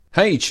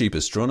Hey cheap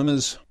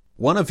astronomers,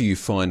 one of you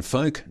fine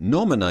folk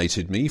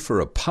nominated me for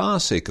a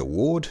Parsec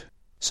Award,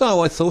 so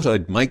I thought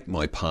I'd make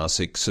my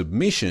Parsec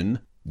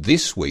submission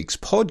this week's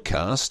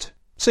podcast,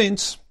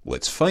 since,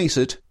 let's face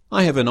it,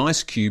 I have an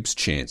ice cube's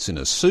chance in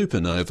a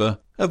supernova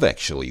of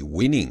actually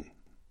winning.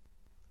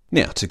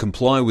 Now, to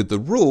comply with the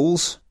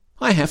rules,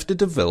 I have to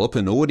develop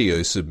an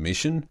audio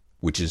submission,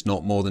 which is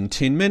not more than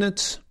 10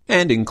 minutes,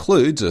 and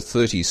includes a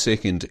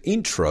 30-second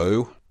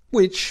intro,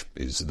 which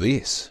is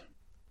this.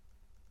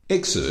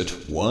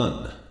 Excerpt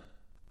 1.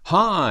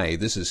 Hi,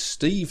 this is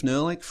Steve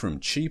Nerlich from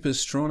Cheap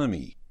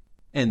Astronomy,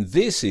 and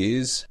this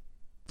is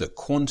the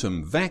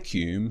quantum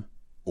vacuum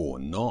or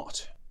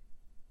not.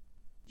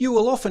 You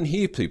will often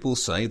hear people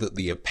say that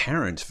the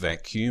apparent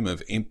vacuum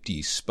of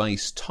empty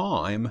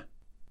space-time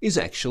is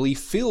actually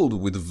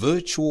filled with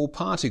virtual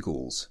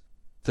particles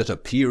that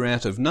appear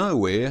out of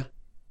nowhere,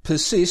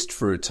 persist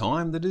for a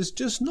time that is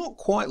just not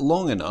quite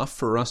long enough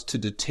for us to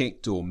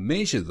detect or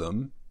measure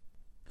them,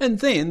 and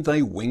then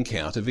they wink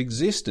out of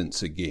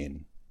existence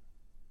again.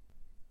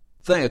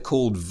 They are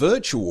called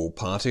virtual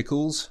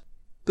particles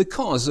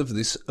because of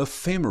this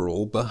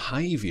ephemeral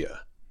behaviour.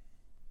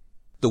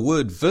 The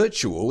word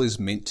virtual is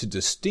meant to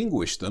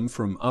distinguish them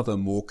from other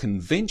more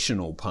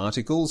conventional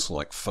particles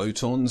like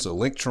photons,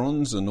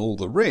 electrons and all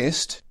the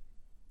rest,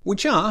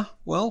 which are,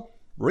 well,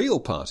 real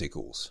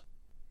particles.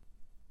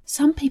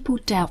 Some people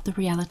doubt the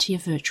reality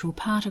of virtual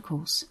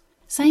particles,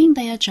 saying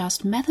they are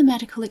just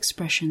mathematical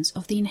expressions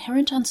of the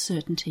inherent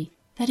uncertainty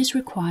that is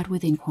required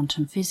within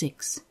quantum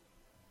physics.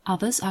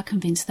 Others are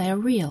convinced they are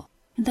real,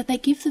 and that they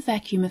give the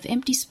vacuum of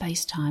empty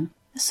space-time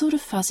a sort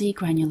of fuzzy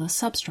granular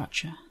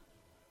substructure.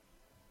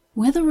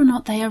 Whether or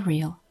not they are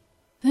real,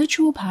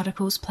 virtual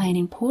particles play an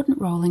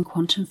important role in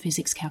quantum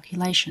physics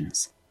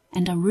calculations,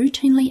 and are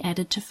routinely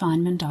added to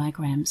Feynman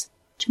diagrams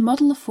to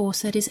model a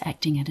force that is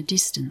acting at a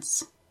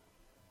distance.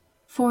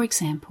 For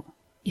example,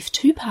 if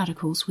two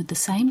particles with the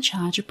same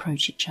charge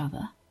approach each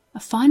other, a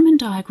Feynman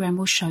diagram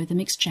will show them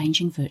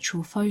exchanging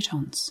virtual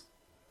photons.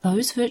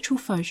 Those virtual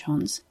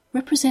photons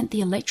represent the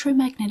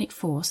electromagnetic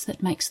force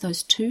that makes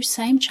those two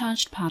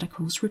same-charged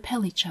particles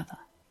repel each other.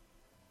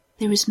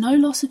 There is no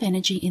loss of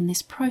energy in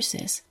this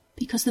process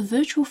because the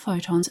virtual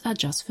photons are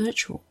just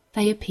virtual.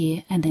 They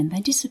appear and then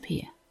they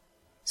disappear.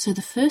 So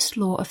the first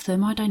law of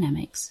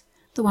thermodynamics,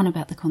 the one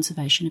about the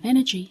conservation of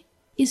energy,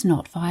 is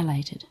not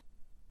violated.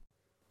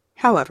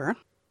 However,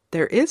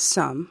 there is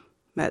some,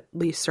 at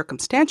least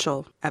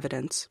circumstantial,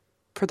 evidence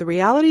for the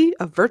reality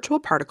of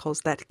virtual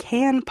particles that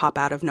can pop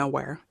out of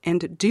nowhere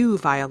and do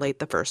violate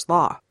the first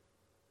law.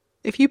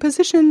 If you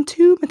position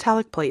two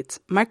metallic plates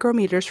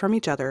micrometers from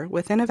each other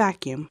within a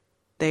vacuum,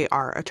 they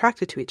are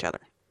attracted to each other.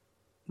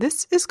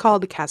 This is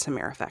called the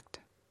Casimir effect.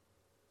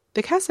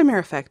 The Casimir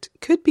effect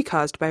could be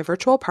caused by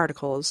virtual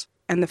particles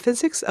and the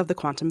physics of the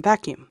quantum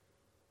vacuum.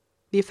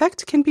 The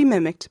effect can be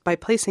mimicked by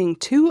placing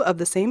two of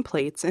the same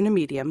plates in a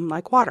medium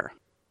like water.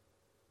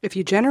 If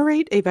you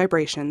generate a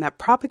vibration that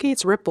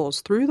propagates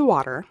ripples through the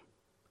water,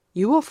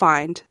 you will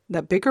find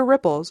that bigger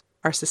ripples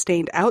are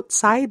sustained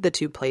outside the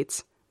two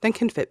plates than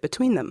can fit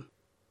between them.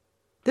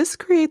 This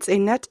creates a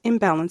net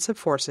imbalance of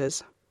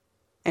forces,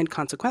 and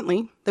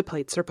consequently, the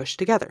plates are pushed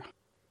together.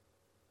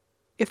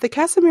 If the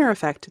Casimir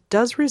effect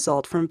does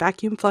result from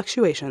vacuum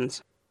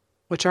fluctuations,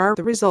 which are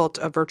the result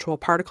of virtual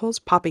particles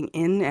popping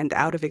in and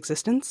out of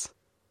existence,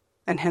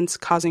 and hence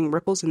causing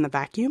ripples in the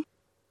vacuum,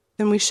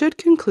 then we should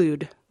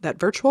conclude that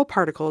virtual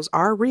particles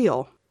are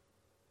real,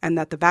 and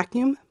that the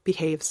vacuum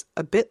behaves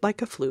a bit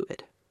like a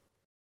fluid.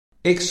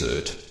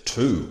 Excerpt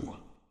 2.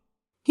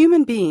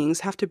 Human beings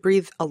have to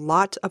breathe a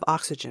lot of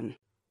oxygen,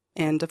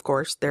 and of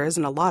course there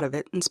isn't a lot of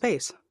it in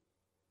space.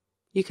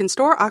 You can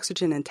store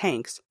oxygen in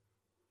tanks,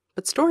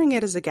 but storing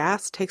it as a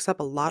gas takes up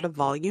a lot of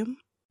volume,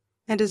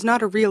 and is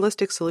not a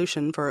realistic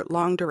solution for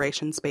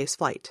long-duration space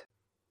flight.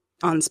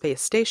 On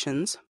space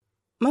stations,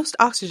 most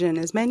oxygen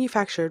is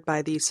manufactured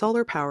by the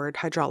solar-powered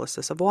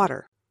hydrolysis of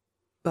water.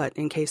 But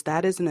in case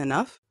that isn't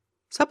enough,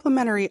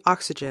 supplementary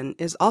oxygen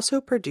is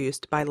also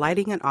produced by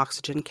lighting an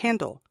oxygen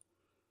candle,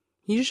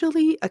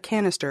 usually a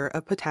canister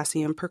of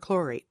potassium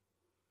perchlorate.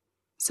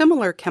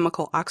 Similar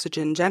chemical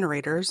oxygen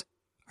generators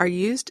are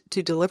used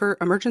to deliver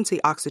emergency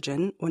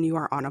oxygen when you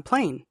are on a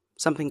plane.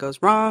 Something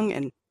goes wrong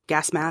and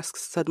gas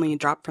masks suddenly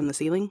drop from the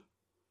ceiling.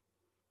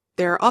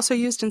 They are also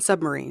used in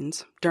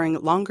submarines during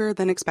longer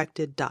than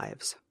expected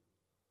dives.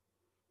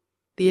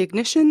 The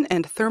ignition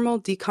and thermal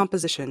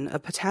decomposition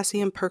of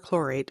potassium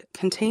perchlorate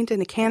contained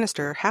in a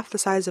canister half the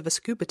size of a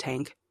scuba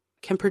tank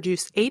can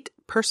produce 8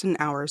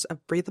 person-hours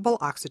of breathable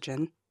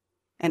oxygen,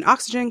 and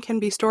oxygen can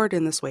be stored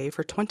in this way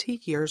for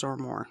 20 years or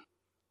more.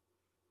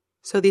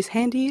 So these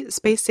handy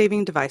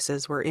space-saving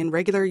devices were in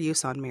regular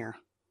use on Mir,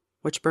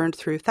 which burned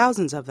through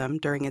thousands of them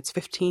during its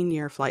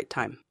 15-year flight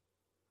time.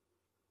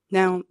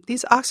 Now,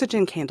 these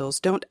oxygen candles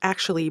don't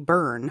actually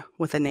burn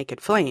with a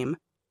naked flame,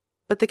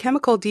 but the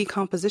chemical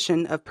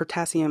decomposition of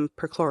potassium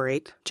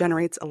perchlorate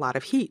generates a lot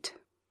of heat.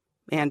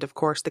 And of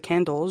course, the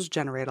candles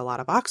generate a lot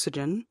of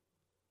oxygen,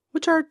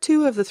 which are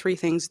 2 of the 3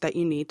 things that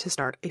you need to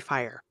start a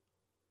fire.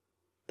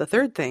 The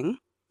third thing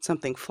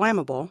something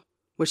flammable,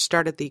 which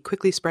started the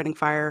quickly spreading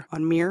fire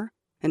on Mir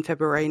in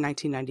February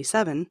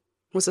 1997,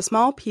 was a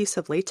small piece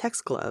of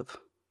latex glove,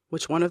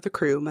 which one of the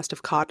crew must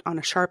have caught on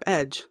a sharp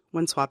edge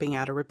when swapping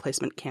out a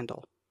replacement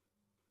candle.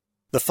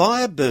 The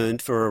fire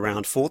burned for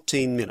around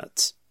 14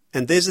 minutes,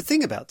 and there's a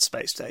thing about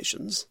space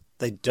stations,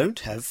 they don't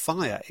have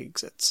fire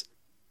exits.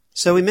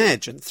 So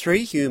imagine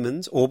 3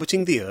 humans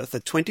orbiting the Earth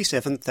at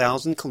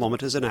 27,000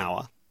 kilometres an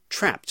hour,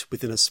 trapped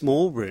within a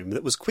small room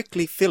that was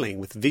quickly filling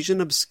with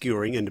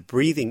vision-obscuring and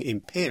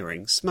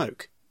breathing-impairing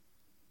smoke.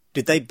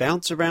 Did they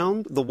bounce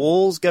around the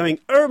walls going,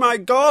 "Oh my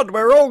God,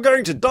 we're all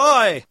going to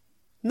die"?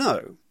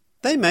 No.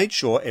 They made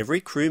sure every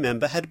crew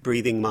member had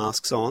breathing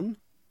masks on,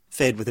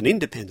 fed with an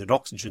independent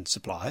oxygen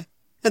supply,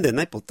 and then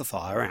they put the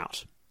fire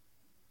out.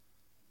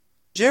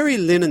 Jerry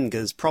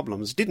Linehanger's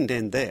problems didn't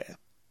end there.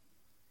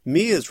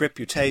 Mir's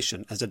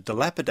reputation as a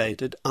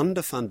dilapidated,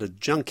 underfunded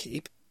junk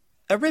heap,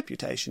 a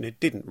reputation it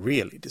didn't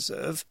really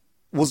deserve,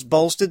 was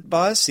bolstered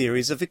by a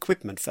series of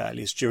equipment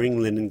failures during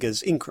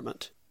Linehanger's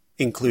increment,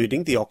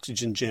 including the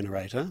oxygen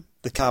generator,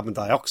 the carbon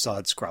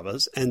dioxide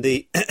scrubbers, and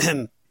the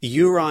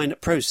urine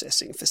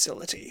processing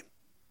facility.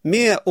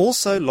 Mir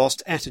also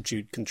lost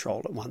attitude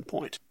control at one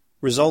point,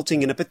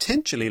 resulting in a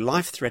potentially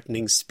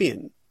life-threatening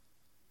spin,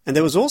 and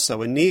there was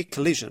also a near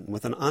collision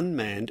with an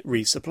unmanned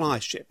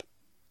resupply ship.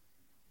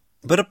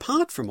 But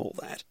apart from all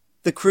that,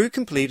 the crew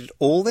completed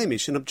all their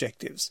mission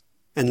objectives,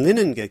 and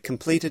Linehanger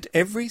completed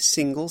every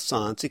single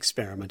science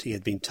experiment he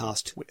had been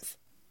tasked with.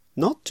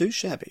 Not too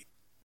shabby.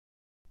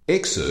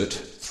 Excerpt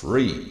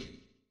 3.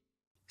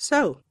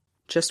 So,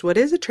 just what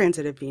is a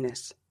transit of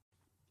Venus?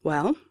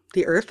 Well,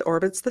 the Earth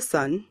orbits the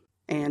Sun,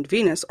 and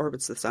Venus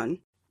orbits the Sun,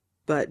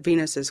 but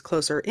Venus is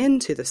closer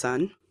into the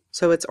Sun,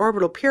 so its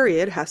orbital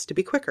period has to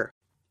be quicker,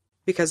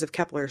 because of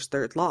Kepler's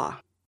third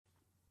law.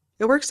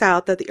 It works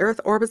out that the Earth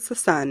orbits the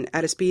Sun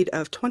at a speed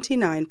of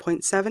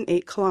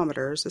 29.78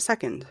 kilometers a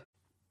second,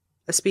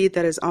 a speed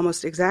that is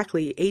almost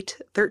exactly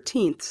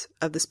 8/13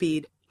 of the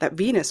speed that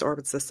Venus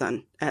orbits the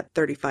Sun at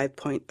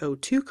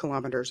 35.02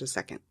 kilometers a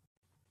second.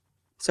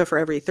 So for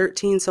every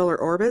 13 solar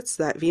orbits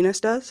that Venus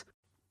does,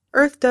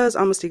 Earth does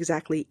almost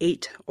exactly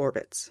 8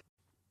 orbits.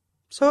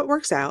 So it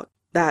works out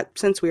that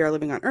since we are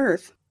living on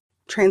Earth,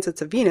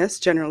 transits of Venus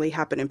generally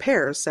happen in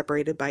pairs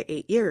separated by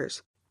 8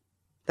 years.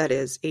 That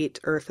is, 8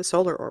 Earth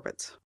solar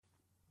orbits,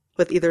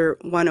 with either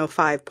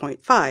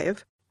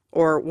 105.5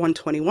 or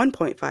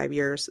 121.5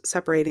 years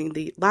separating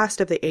the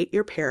last of the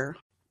 8-year pair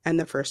and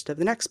the first of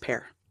the next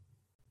pair.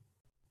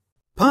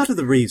 Part of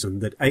the reason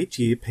that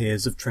 8-year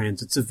pairs of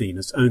transits of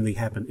Venus only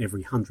happen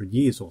every 100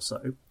 years or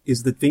so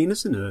is that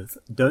Venus and Earth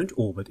don't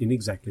orbit in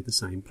exactly the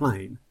same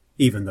plane,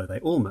 even though they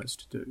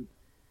almost do.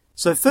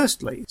 So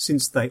firstly,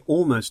 since they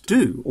almost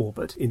do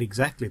orbit in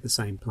exactly the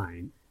same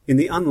plane, in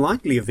the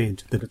unlikely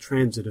event that a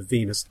transit of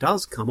Venus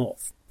does come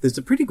off, there's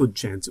a pretty good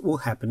chance it will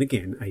happen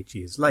again 8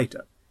 years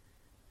later.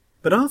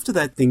 But after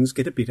that, things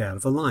get a bit out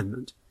of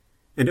alignment,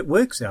 and it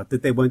works out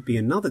that there won't be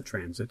another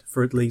transit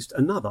for at least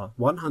another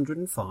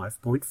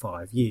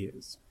 105.5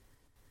 years.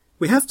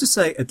 We have to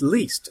say at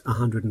least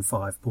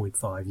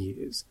 105.5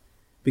 years,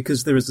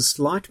 because there is a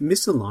slight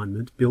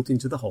misalignment built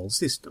into the whole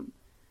system,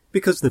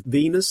 because the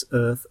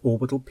Venus-Earth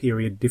orbital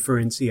period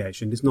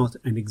differentiation is not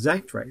an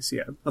exact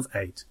ratio of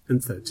 8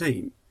 and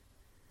 13.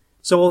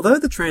 So although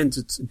the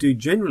transits do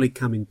generally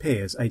come in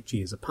pairs 8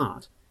 years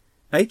apart,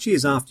 8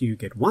 years after you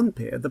get one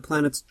pair, the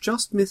planets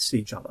just miss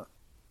each other,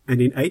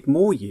 and in 8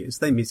 more years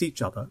they miss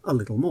each other a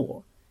little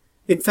more.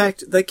 In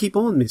fact, they keep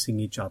on missing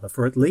each other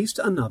for at least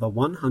another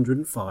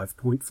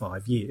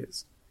 105.5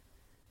 years.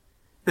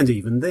 And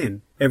even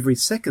then, every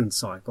second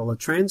cycle a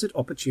transit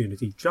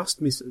opportunity just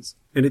misses,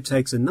 and it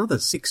takes another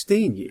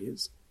 16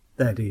 years,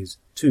 that is,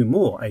 2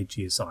 more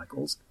 8-year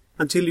cycles,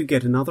 until you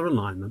get another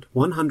alignment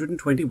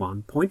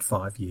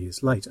 121.5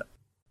 years later.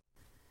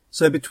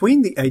 So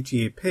between the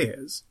 8-year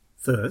pairs,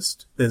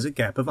 first there's a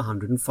gap of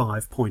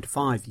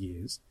 105.5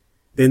 years,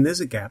 then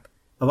there's a gap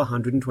of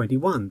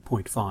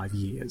 121.5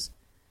 years,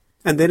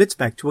 and then it's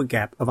back to a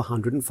gap of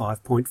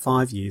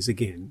 105.5 years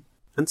again,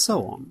 and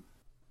so on.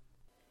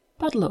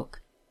 But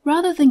look,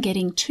 rather than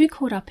getting too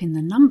caught up in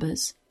the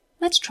numbers,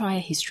 let's try a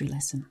history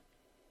lesson.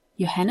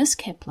 Johannes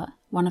Kepler,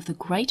 one of the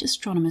great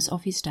astronomers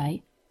of his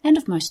day, and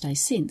of most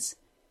days since,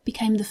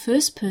 became the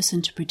first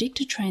person to predict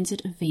a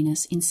transit of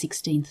Venus in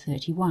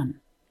 1631.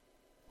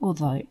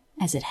 Although,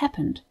 as it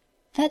happened,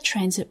 that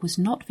transit was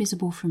not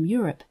visible from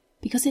Europe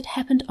because it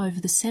happened over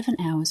the 7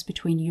 hours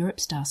between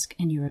Europe's dusk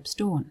and Europe's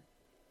dawn.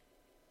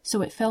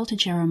 So it fell to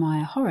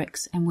Jeremiah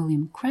Horrocks and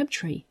William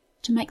Crabtree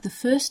to make the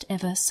first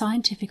ever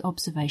scientific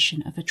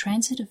observation of a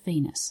transit of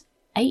Venus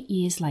 8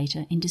 years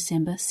later in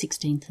December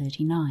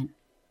 1639.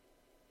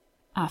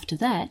 After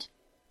that,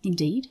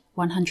 indeed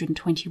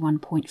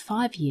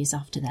 121.5 years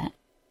after that,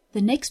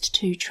 the next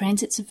 2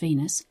 transits of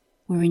Venus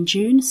were in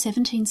June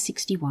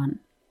 1761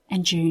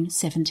 and June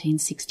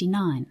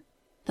 1769,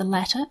 the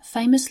latter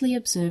famously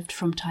observed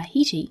from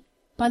Tahiti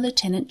by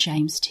Lieutenant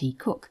James T.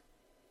 Cook.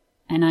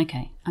 And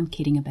okay, I'm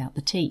kidding about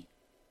the tea.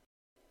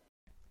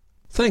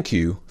 Thank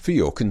you for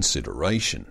your consideration.